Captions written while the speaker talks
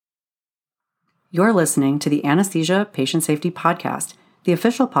You're listening to the Anesthesia Patient Safety Podcast, the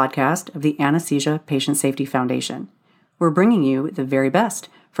official podcast of the Anesthesia Patient Safety Foundation. We're bringing you the very best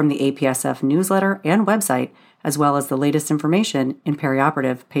from the APSF newsletter and website, as well as the latest information in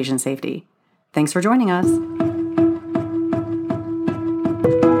perioperative patient safety. Thanks for joining us.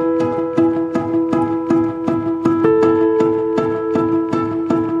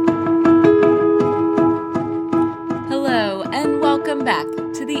 Hello, and welcome back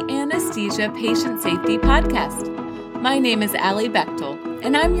to the Anesthesia Patient Safety Podcast. My name is Allie Bechtel,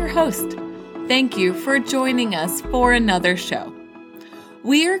 and I'm your host. Thank you for joining us for another show.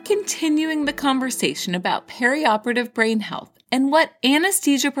 We are continuing the conversation about perioperative brain health and what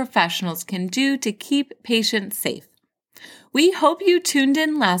anesthesia professionals can do to keep patients safe. We hope you tuned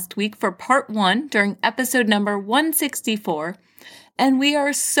in last week for part 1 during episode number 164, and we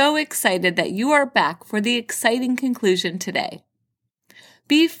are so excited that you are back for the exciting conclusion today.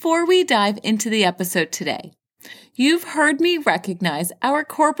 Before we dive into the episode today, you've heard me recognize our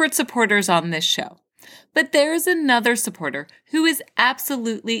corporate supporters on this show, but there is another supporter who is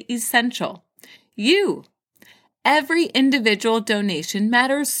absolutely essential. You. Every individual donation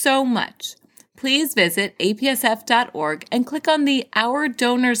matters so much. Please visit apsf.org and click on the Our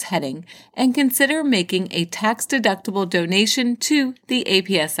Donors heading and consider making a tax-deductible donation to the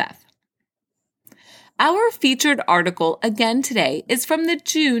APSF. Our featured article again today is from the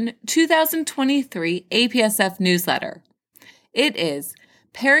June 2023 APSF newsletter. It is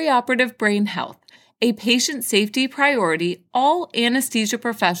Perioperative Brain Health, a patient safety priority all anesthesia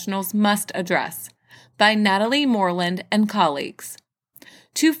professionals must address, by Natalie Moreland and colleagues.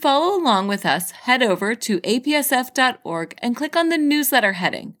 To follow along with us, head over to apsf.org and click on the newsletter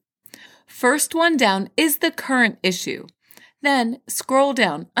heading. First one down is the current issue. Then scroll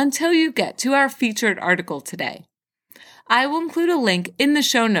down until you get to our featured article today. I will include a link in the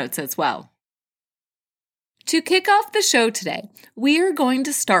show notes as well. To kick off the show today, we are going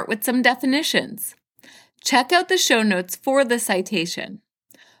to start with some definitions. Check out the show notes for the citation.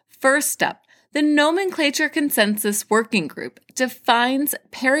 First up, the Nomenclature Consensus Working Group defines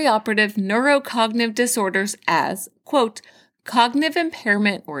perioperative neurocognitive disorders as, quote, cognitive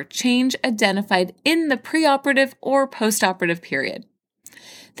impairment or change identified in the preoperative or postoperative period.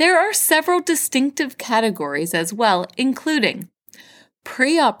 There are several distinctive categories as well, including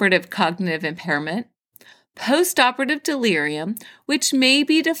preoperative cognitive impairment, postoperative delirium, which may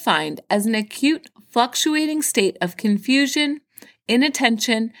be defined as an acute fluctuating state of confusion,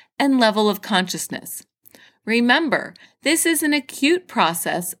 inattention, and level of consciousness. Remember, this is an acute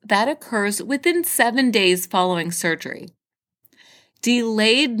process that occurs within 7 days following surgery.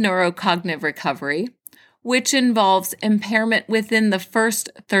 Delayed neurocognitive recovery, which involves impairment within the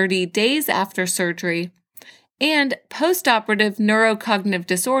first 30 days after surgery, and postoperative neurocognitive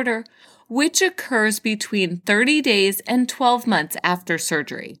disorder, which occurs between 30 days and 12 months after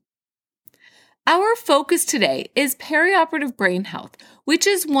surgery. Our focus today is perioperative brain health, which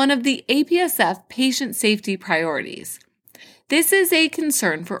is one of the APSF patient safety priorities. This is a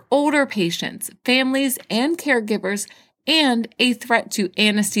concern for older patients, families, and caregivers, and a threat to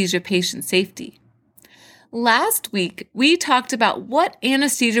anesthesia patient safety. Last week, we talked about what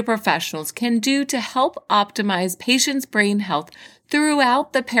anesthesia professionals can do to help optimize patients' brain health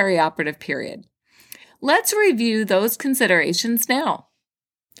throughout the perioperative period. Let's review those considerations now.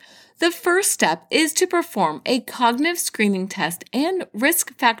 The first step is to perform a cognitive screening test and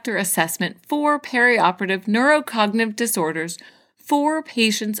risk factor assessment for perioperative neurocognitive disorders for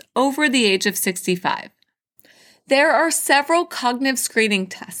patients over the age of 65. There are several cognitive screening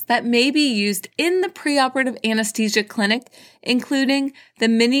tests that may be used in the preoperative anesthesia clinic, including the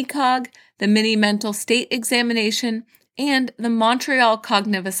Mini-Cog, the Mini-Mental State Examination, and the Montreal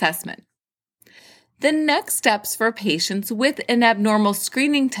Cognitive Assessment. The next steps for patients with an abnormal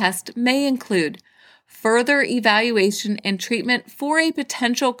screening test may include further evaluation and treatment for a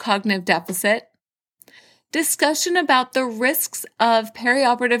potential cognitive deficit, discussion about the risks of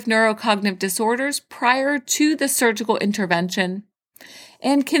perioperative neurocognitive disorders prior to the surgical intervention,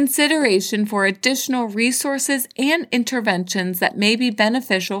 and consideration for additional resources and interventions that may be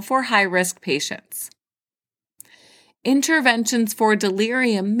beneficial for high-risk patients. Interventions for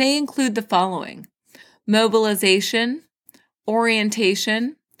delirium may include the following: mobilization,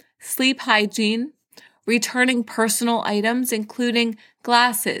 orientation, sleep hygiene, returning personal items including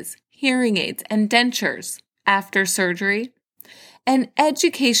glasses, hearing aids, and dentures after surgery, and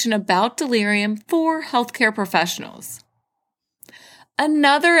education about delirium for healthcare professionals.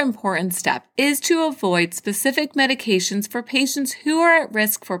 Another important step is to avoid specific medications for patients who are at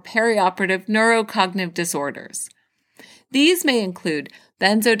risk for perioperative neurocognitive disorders. These may include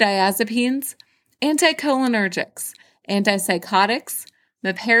benzodiazepines, anticholinergics, antipsychotics,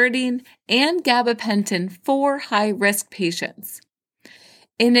 meperidine, and gabapentin for high-risk patients.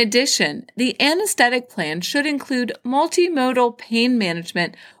 In addition, the anesthetic plan should include multimodal pain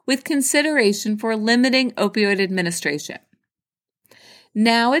management with consideration for limiting opioid administration.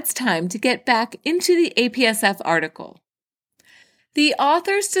 Now it's time to get back into the APSF article. The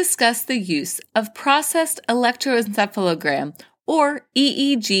authors discuss the use of processed electroencephalogram or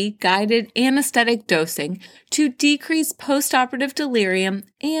EEG-guided anesthetic dosing to decrease postoperative delirium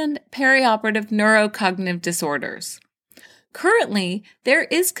and perioperative neurocognitive disorders. Currently, there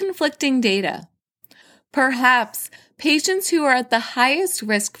is conflicting data. Perhaps patients who are at the highest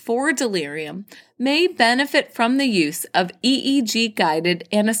risk for delirium may benefit from the use of EEG-guided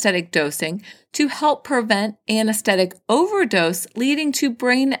anesthetic dosing to help prevent anesthetic overdose leading to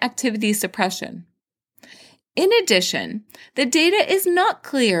brain activity suppression. In addition, the data is not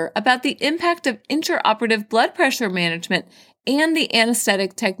clear about the impact of intraoperative blood pressure management and the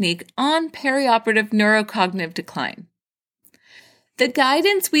anesthetic technique on perioperative neurocognitive decline. The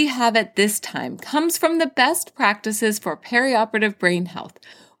guidance we have at this time comes from the best practices for perioperative brain health,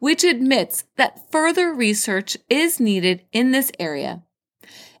 which admits that further research is needed in this area.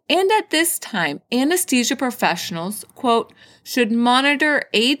 And at this time, anesthesia professionals, quote, should monitor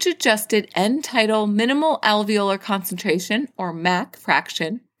age-adjusted end-tidal minimal alveolar concentration, or MAC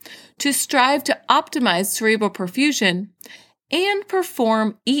fraction, to strive to optimize cerebral perfusion, and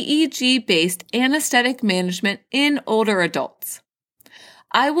perform EEG-based anesthetic management in older adults.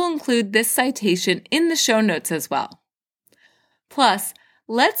 I will include this citation in the show notes as well. Plus,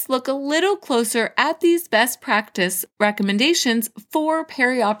 let's look a little closer at these best practice recommendations for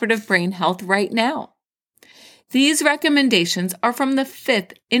perioperative brain health right now. These recommendations are from the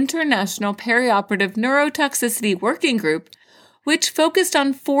 5th International Perioperative Neurotoxicity Working Group, which focused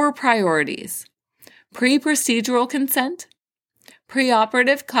on 4 priorities: pre-procedural consent,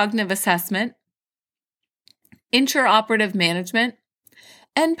 preoperative cognitive assessment, intraoperative management,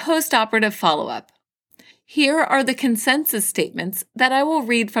 and postoperative follow-up. Here are the consensus statements that I will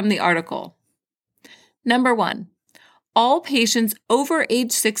read from the article. Number 1, all patients over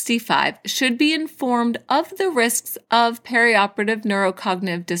age 65 should be informed of the risks of perioperative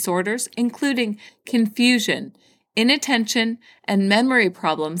neurocognitive disorders, including confusion, inattention, and memory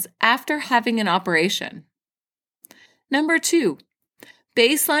problems after having an operation. Number 2,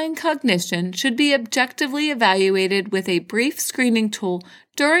 baseline cognition should be objectively evaluated with a brief screening tool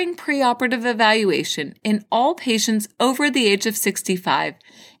during preoperative evaluation in all patients over the age of 65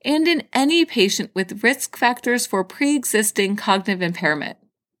 and in any patient with risk factors for pre-existing cognitive impairment.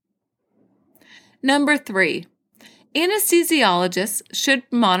 Number 3, anesthesiologists should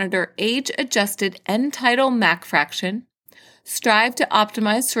monitor age-adjusted end-tidal MAC fraction, strive to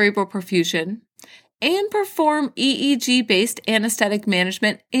optimize cerebral perfusion, and perform EEG-based anesthetic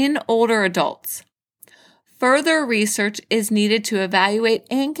management in older adults. Further research is needed to evaluate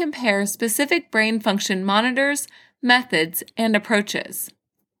and compare specific brain function monitors, methods, and approaches.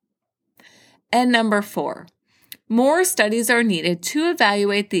 And number 4, more studies are needed to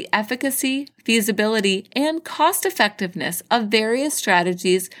evaluate the efficacy, feasibility, and cost-effectiveness of various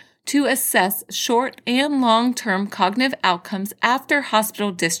strategies to assess short and long-term cognitive outcomes after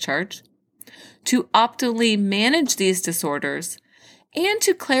hospital discharge, to optimally manage these disorders, and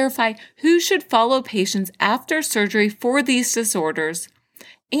to clarify who should follow patients after surgery for these disorders,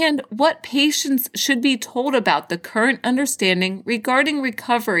 and what patients should be told about the current understanding regarding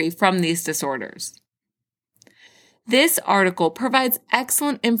recovery from these disorders. This article provides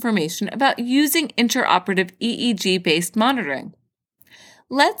excellent information about using intraoperative EEG-based monitoring.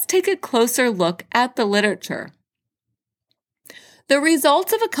 Let's take a closer look at the literature. The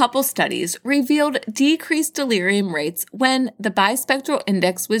results of a couple studies revealed decreased delirium rates when the bispectral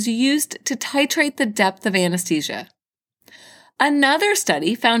index was used to titrate the depth of anesthesia. Another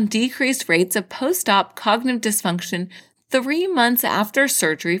study found decreased rates of post-op cognitive dysfunction 3 months after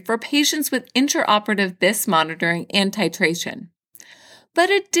surgery for patients with intraoperative BIS monitoring and titration. But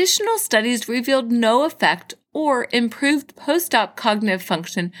additional studies revealed no effect or improved post-op cognitive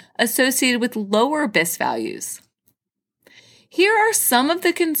function associated with lower BIS values. Here are some of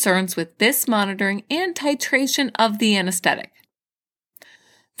the concerns with BIS monitoring and titration of the anesthetic.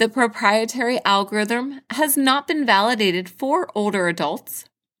 The proprietary algorithm has not been validated for older adults.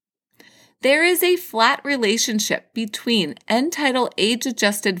 There is a flat relationship between end-tidal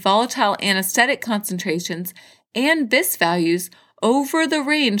age-adjusted volatile anesthetic concentrations and BIS values over the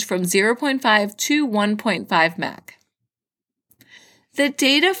range from 0.5 to 1.5 MAC. The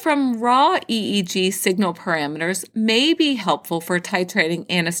data from raw EEG signal parameters may be helpful for titrating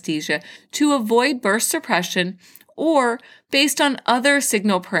anesthesia to avoid burst suppression or based on other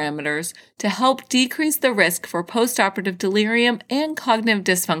signal parameters to help decrease the risk for postoperative delirium and cognitive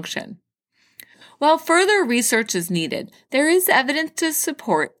dysfunction. While further research is needed, there is evidence to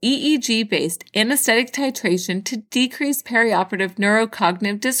support EEG-based anesthetic titration to decrease perioperative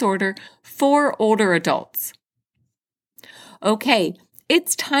neurocognitive disorder for older adults. Okay,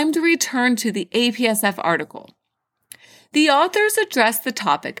 it's time to return to the APSF article. The authors address the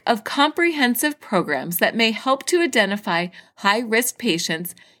topic of comprehensive programs that may help to identify high-risk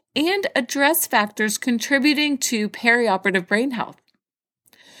patients and address factors contributing to perioperative brain health.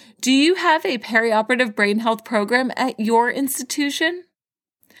 Do you have a perioperative brain health program at your institution?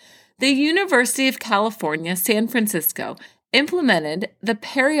 The University of California, San Francisco implemented the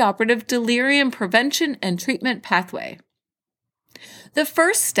Perioperative Delirium Prevention and Treatment Pathway. The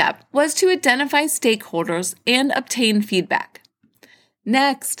first step was to identify stakeholders and obtain feedback.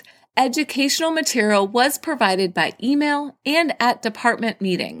 Next, educational material was provided by email and at department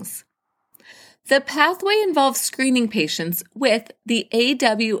meetings. The pathway involves screening patients with the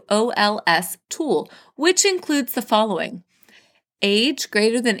AWOLS tool, which includes the following: age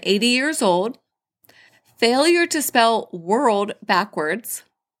greater than 80 years old, failure to spell world backwards,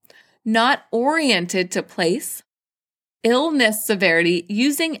 not oriented to place, illness severity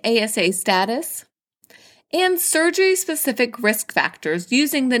using ASA status, and surgery-specific risk factors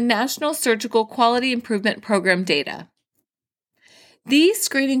using the National Surgical Quality Improvement Program data. These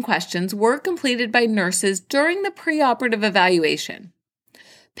screening questions were completed by nurses during the preoperative evaluation.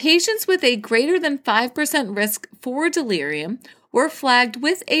 Patients with a greater than 5% risk for delirium were flagged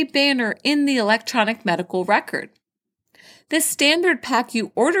with a banner in the electronic medical record. The standard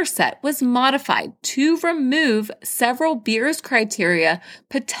PACU order set was modified to remove several Beers criteria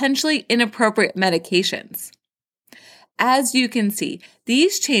potentially inappropriate medications. As you can see,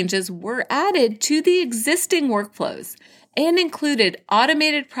 these changes were added to the existing workflows and included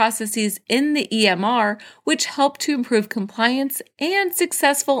automated processes in the EMR, which helped to improve compliance and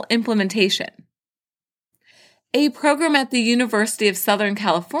successful implementation. A program at the University of Southern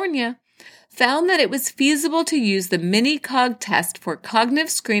California found that it was feasible to use the mini-cog test for cognitive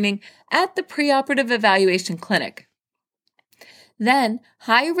screening at the preoperative evaluation clinic. Then,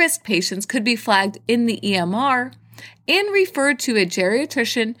 high-risk patients could be flagged in the EMR and referred to a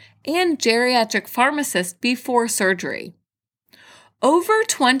geriatrician and geriatric pharmacist before surgery. Over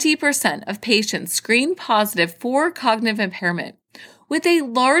 20% of patients screened positive for cognitive impairment, with a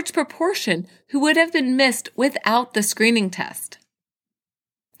large proportion who would have been missed without the screening test.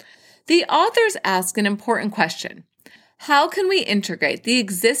 The authors ask an important question: how can we integrate the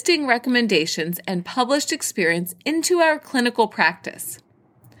existing recommendations and published experience into our clinical practice?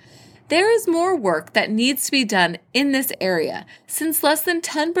 There is more work that needs to be done in this area, since less than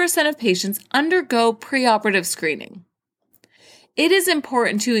 10% of patients undergo preoperative screening. It is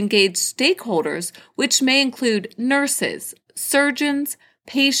important to engage stakeholders, which may include nurses, surgeons,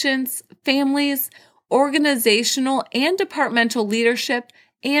 patients, families, organizational and departmental leadership,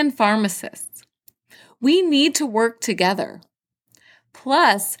 and pharmacists. We need to work together.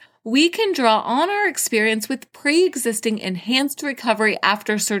 Plus, we can draw on our experience with pre-existing enhanced recovery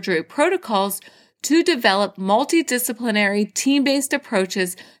after surgery protocols to develop multidisciplinary team-based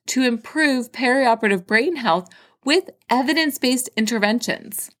approaches to improve perioperative brain health with evidence-based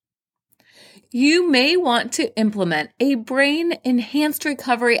interventions. You may want to implement a brain-enhanced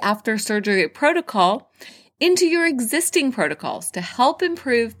recovery after surgery protocol into your existing protocols to help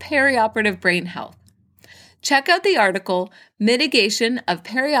improve perioperative brain health. Check out the article, Mitigation of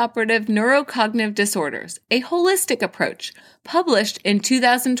Perioperative Neurocognitive Disorders, a Holistic Approach, published in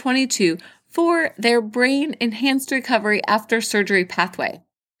 2022 for their Brain-Enhanced Recovery After Surgery Pathway.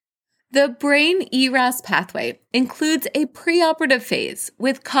 The brain ERAS pathway includes a preoperative phase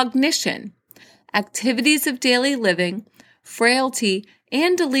with cognition, activities of daily living, frailty,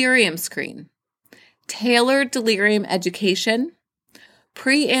 and delirium screen, tailored delirium education,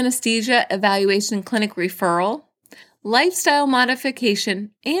 pre-anesthesia evaluation clinic referral, lifestyle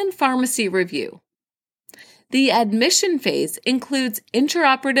modification, and pharmacy review. The admission phase includes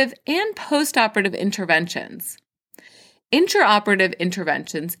intraoperative and postoperative interventions. Intraoperative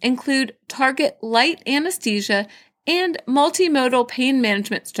interventions include target light anesthesia and multimodal pain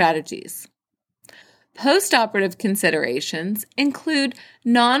management strategies. Postoperative considerations include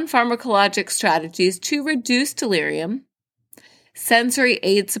non-pharmacologic strategies to reduce delirium, sensory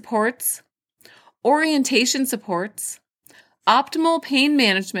aid supports, orientation supports, optimal pain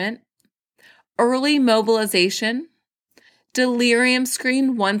management, early mobilization, delirium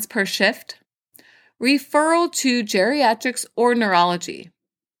screen once per shift, referral to geriatrics or neurology.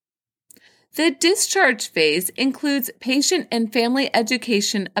 The discharge phase includes patient and family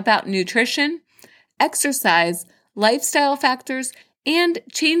education about nutrition, exercise, lifestyle factors, and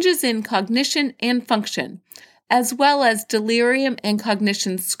changes in cognition and function, as well as delirium and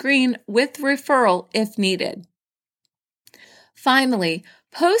cognition screen with referral if needed. Finally,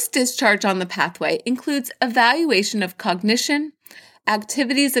 post-discharge on the pathway includes evaluation of cognition,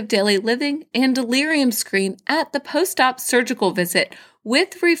 activities of daily living, and delirium screen at the post-op surgical visit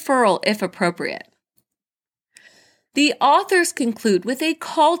with referral if appropriate. The authors conclude with a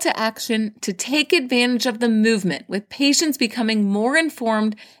call to action to take advantage of the movement, with patients becoming more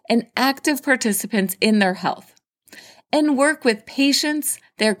informed and active participants in their health, and work with patients,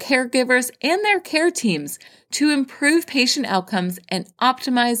 their caregivers, and their care teams to improve patient outcomes and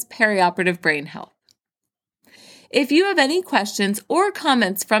optimize perioperative brain health. If you have any questions or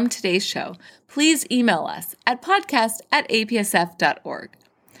comments from today's show, please email us at podcast@apsf.org.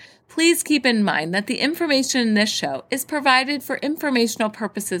 Please keep in mind that the information in this show is provided for informational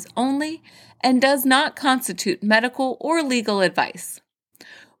purposes only and does not constitute medical or legal advice.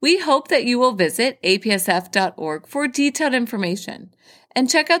 We hope that you will visit apsf.org for detailed information and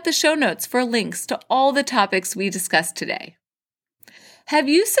check out the show notes for links to all the topics we discussed today. Have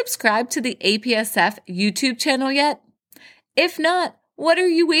you subscribed to the APSF YouTube channel yet? If not, what are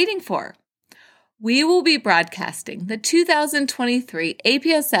you waiting for? We will be broadcasting the 2023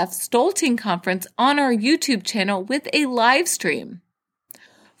 APSF Stolting Conference on our YouTube channel with a live stream.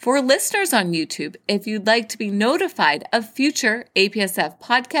 For listeners on YouTube, if you'd like to be notified of future APSF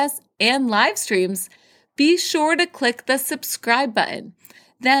podcasts and live streams, be sure to click the subscribe button.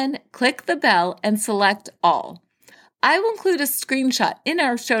 Then click the bell and select all. I will include a screenshot in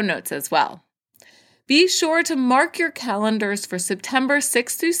our show notes as well. Be sure to mark your calendars for September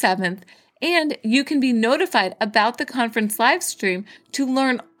 6th through 7th, and you can be notified about the conference live stream to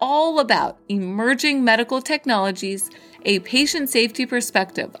learn all about emerging medical technologies, a patient safety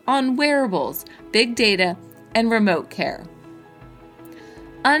perspective on wearables, big data, and remote care.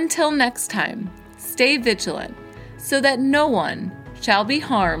 Until next time, stay vigilant so that no one shall be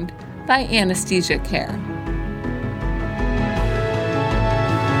harmed by anesthesia care.